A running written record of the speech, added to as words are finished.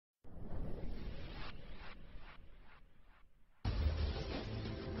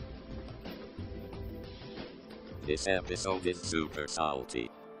This episode is super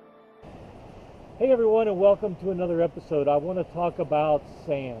salty. Hey everyone, and welcome to another episode. I want to talk about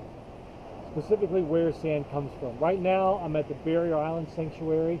sand, specifically where sand comes from. Right now I'm at the Barrier Island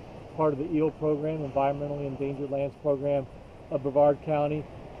Sanctuary, part of the EEL program, Environmentally Endangered Lands program of Brevard County,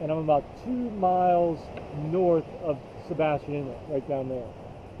 and I'm about 2 miles north of Sebastian Inlet, right down there.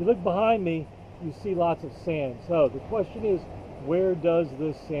 If you look behind me, you see lots of sand. So the question is, where does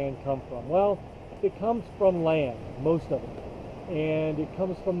this sand come from? Well, it comes from land, most of it, and it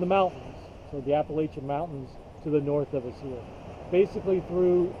comes from the mountains, so the Appalachian Mountains to the north of us here. Basically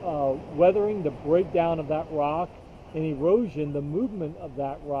through weathering, the breakdown of that rock, and erosion, the movement of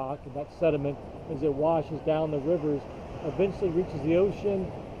that rock and that sediment as it washes down the rivers, eventually reaches the ocean,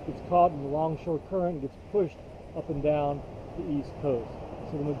 gets caught in the longshore current, and gets pushed up and down the east coast.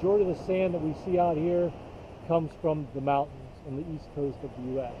 So the majority of the sand that we see out here comes from the mountains on the east coast of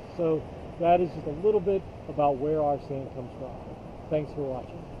the U.S. So that is just a little bit about where our sand comes from. Thanks for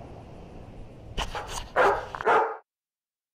watching.